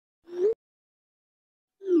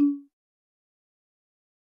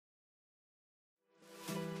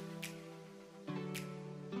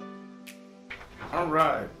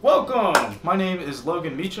Alright, welcome! My name is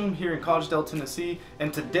Logan Meacham here in Collegedale, Tennessee,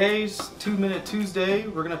 and today's 2-Minute Tuesday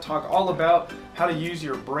we're going to talk all about how to use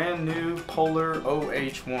your brand new Polar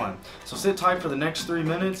OH1. So sit tight for the next 3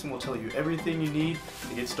 minutes and we'll tell you everything you need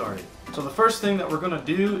to get started. So the first thing that we're going to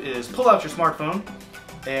do is pull out your smartphone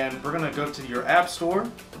and we're going to go to your app store.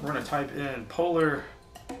 We're going to type in Polar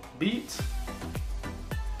Beat.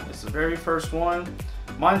 It's the very first one.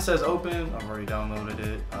 Mine says open, I've already downloaded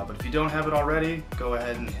it, but if you don't have it already, go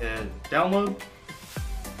ahead and hit download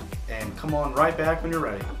and come on right back when you're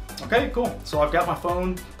ready. Okay, cool. So I've got my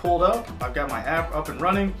phone pulled up, I've got my app up and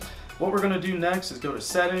running. What we're gonna do next is go to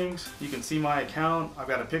settings. You can see my account, I've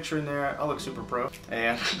got a picture in there, I look super pro.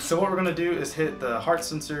 And so what we're gonna do is hit the heart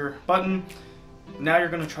sensor button. Now you're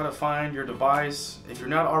gonna try to find your device. If you're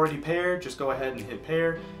not already paired, just go ahead and hit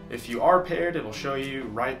pair. If you are paired, it will show you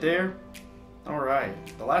right there. Alright,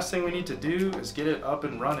 the last thing we need to do is get it up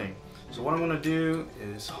and running. So what I'm going to do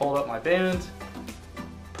is hold up my band,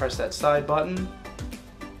 press that side button.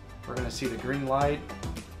 We're going to see the green light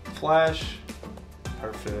flash.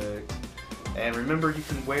 Perfect. And remember, you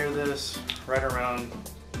can wear this right around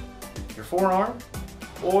your forearm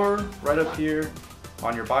or right up here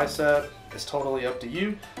on your bicep. It's totally up to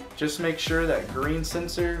you. Just make sure that green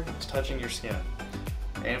sensor is touching your skin.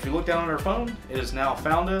 And if you look down on our phone, it has now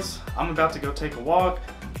found us. I'm about to go take a walk.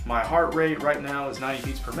 My heart rate right now is 90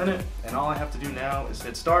 beats per minute, and all I have to do now is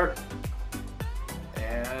hit start,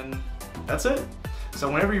 and that's it. So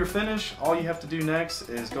whenever you're finished, all you have to do next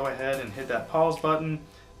is go ahead and hit that pause button,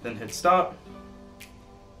 then hit stop,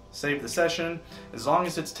 save the session. As long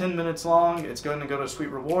as it's 10 minutes long, it's going to go to Sweet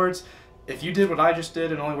Rewards. If you did what I just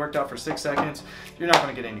did and only worked out for 6 seconds, you're not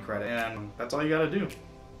going to get any credit, and that's all you got to do.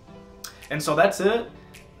 And so that's it.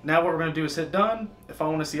 Now what we're going to do is hit done. If I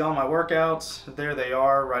want to see all my workouts, there they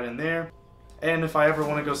are right in there. And if I ever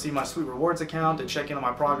want to go see my Sweet Rewards account and check in on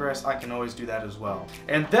my progress, I can always do that as well.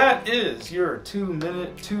 And that is your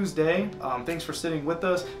 2-Minute Tuesday. Thanks for sitting with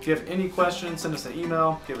us. If you have any questions, send us an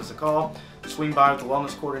email, give us a call, swing by with the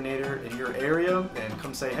wellness coordinator in your area and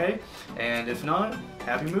come say hey. And if not,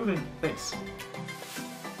 happy moving. Thanks.